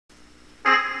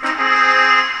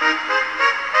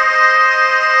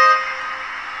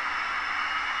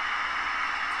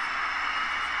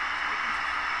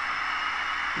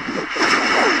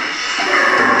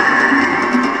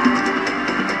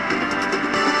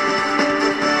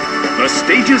The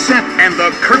stage is set and the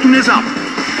curtain is up.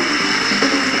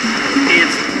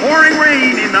 It's pouring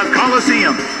rain in the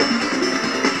Coliseum.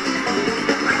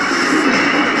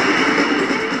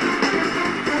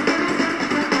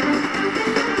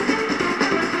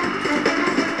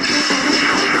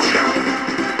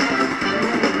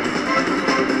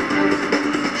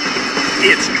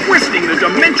 It's twisting the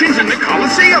dimensions in the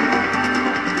Coliseum.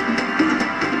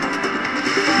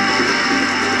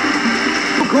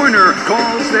 The corner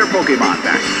calls their Pokemon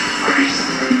back.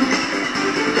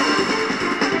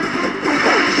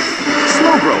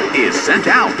 Slowbro is sent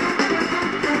out.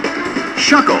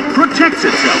 Shuckle protects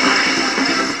itself.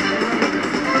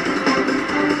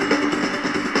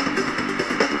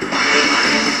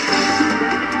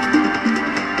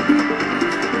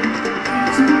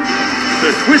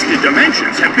 The twisted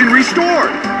dimensions have been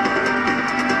restored.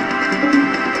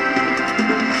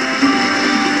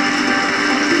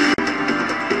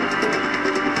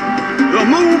 The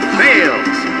move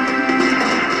fails.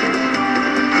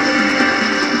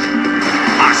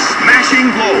 A smashing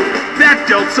blow. That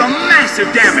dealt some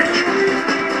massive damage.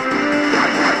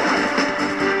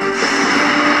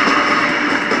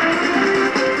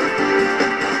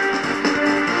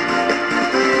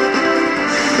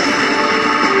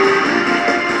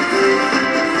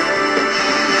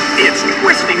 It's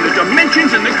twisting the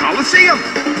dimensions in the Coliseum.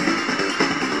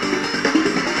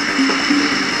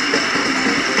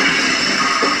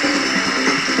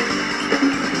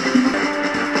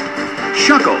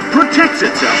 Shuckle protects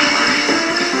itself.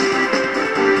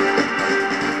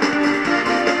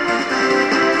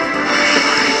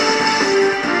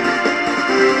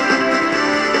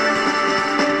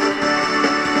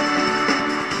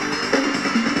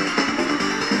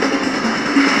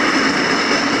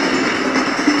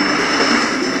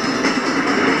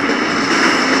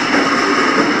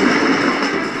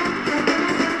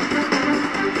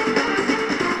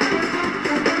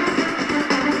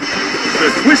 The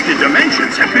twisted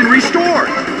dimensions have been restored.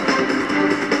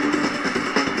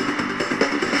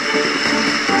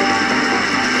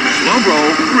 Slowbro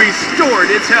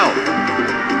restored its health.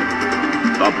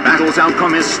 The battle's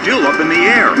outcome is still up in the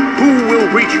air. Who will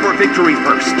reach for victory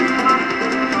first?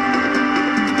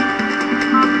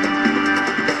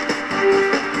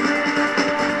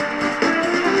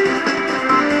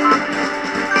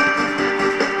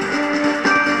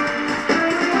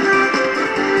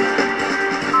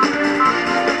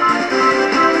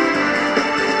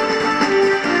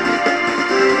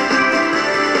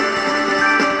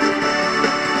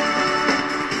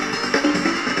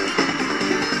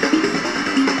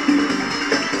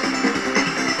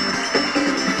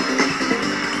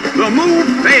 The move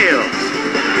fails.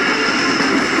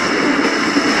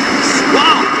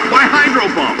 Swamped by Hydro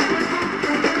Bump.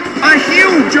 A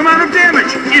huge amount of damage.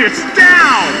 It's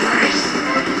down.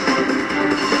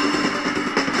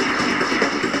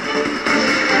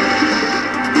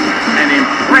 An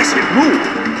impressive move,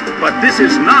 but this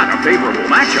is not a favorable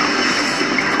matchup.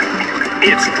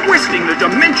 It's twisting the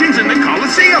dimensions in the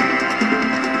Coliseum.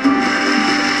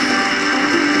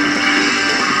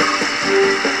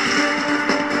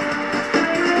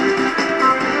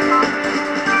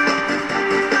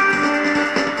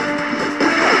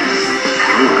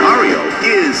 Lucario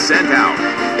is sent out.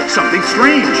 Something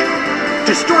strange.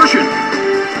 Distortion.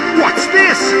 What's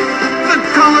this? The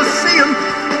Coliseum.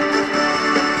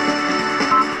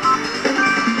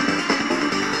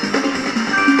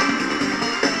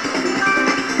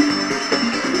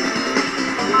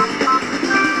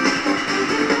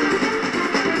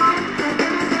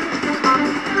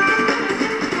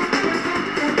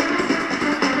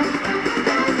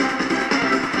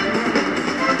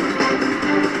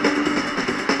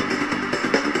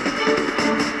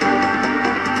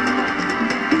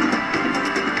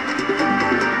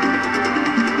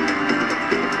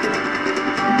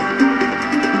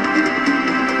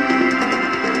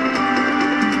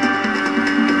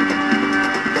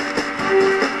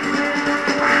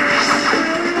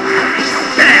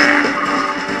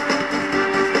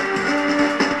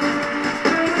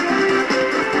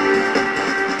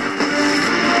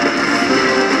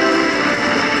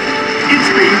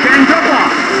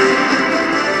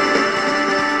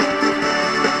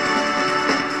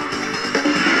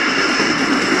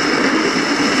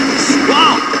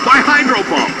 Hydro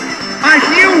Bump. A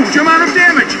huge amount of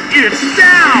damage. It's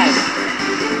down.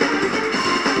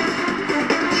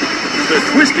 The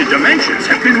twisted dimensions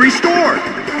have been restored.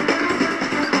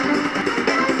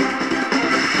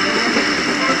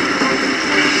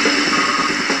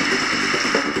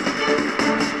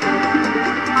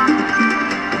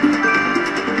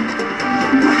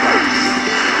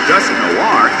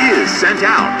 Dusknoir is sent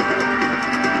out.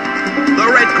 The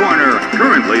red corner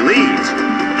currently leads.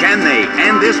 Can they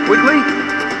end this quickly?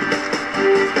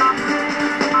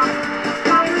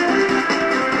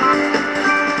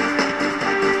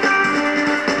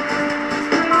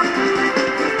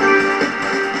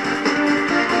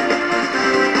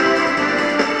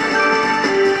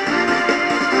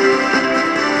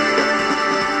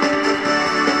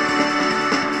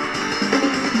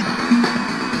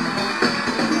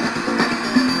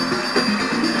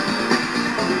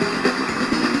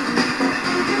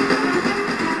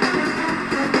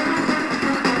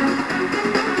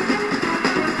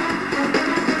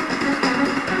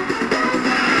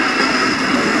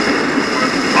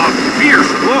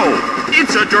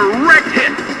 It's a direct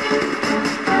hit.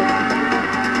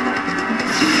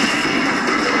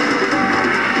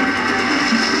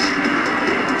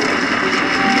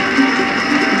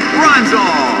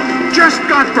 Bronzong just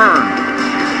got burned.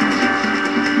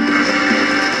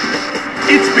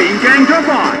 It's being ganged up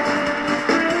on.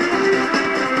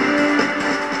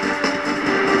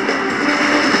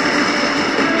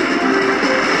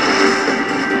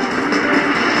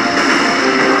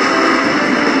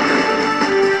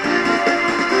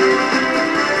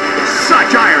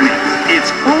 Irony. Its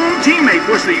own teammate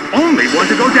was the only one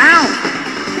to go down.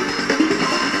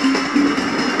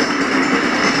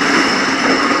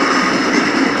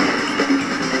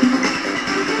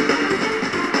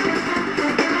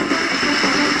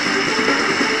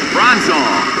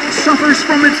 Bronzong suffers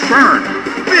from its burn.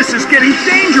 This is getting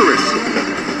dangerous.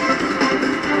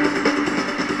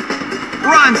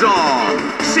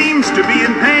 Bronzong seems to be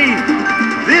in pain.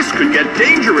 This could get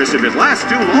dangerous if it lasts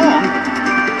too long.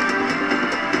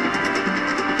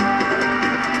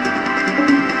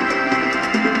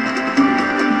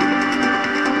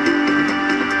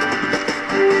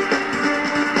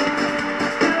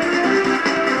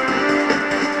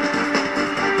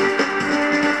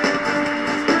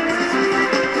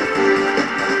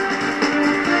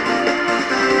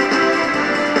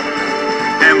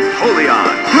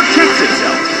 Empoleon protects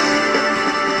itself.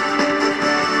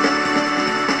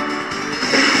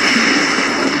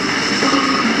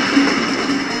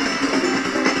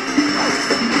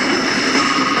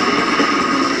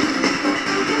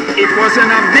 It was an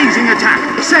amazing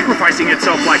attack, sacrificing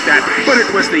itself like that, but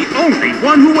it was the only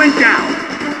one who went down.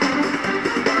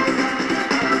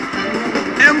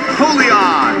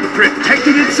 Empoleon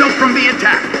protected itself from the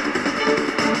attack.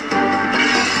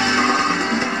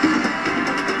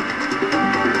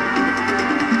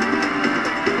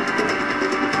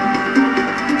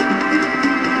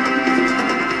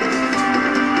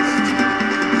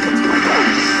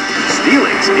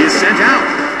 Steelix is sent out.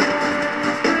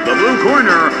 The blue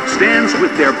corner stands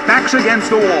with their backs against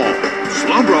the wall.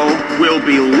 Slowbro will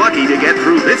be lucky to get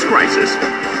through this crisis.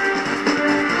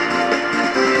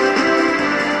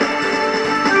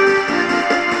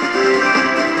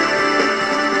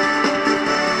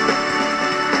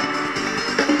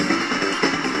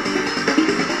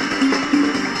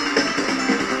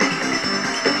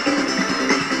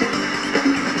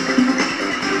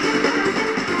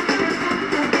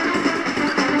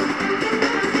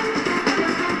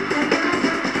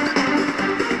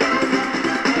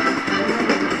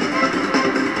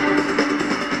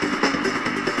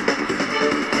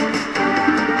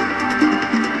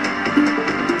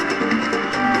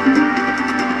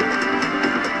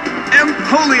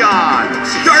 Empoleon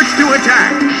starts to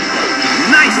attack.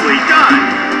 Nicely done.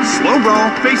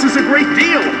 Slowbro faces a great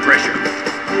deal of pressure.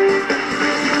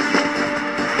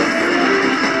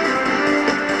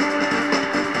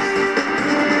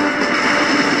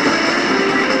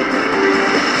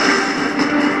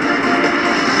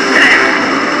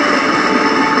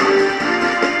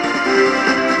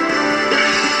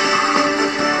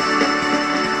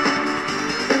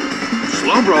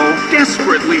 Slowbro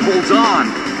desperately holds on.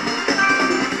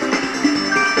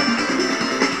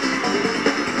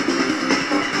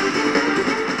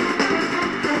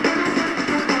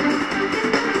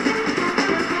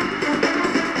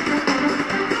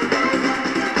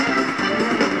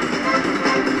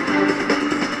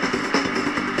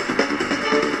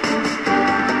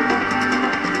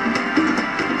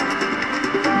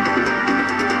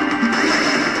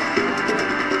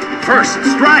 First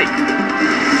strike.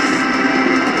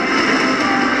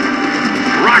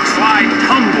 Rock slide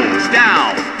tumbles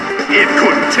down. It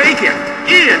couldn't take it.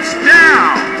 It's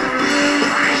down.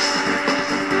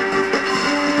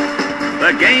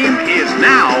 The game is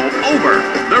now over.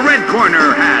 The red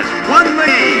corner has won the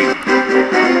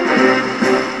game.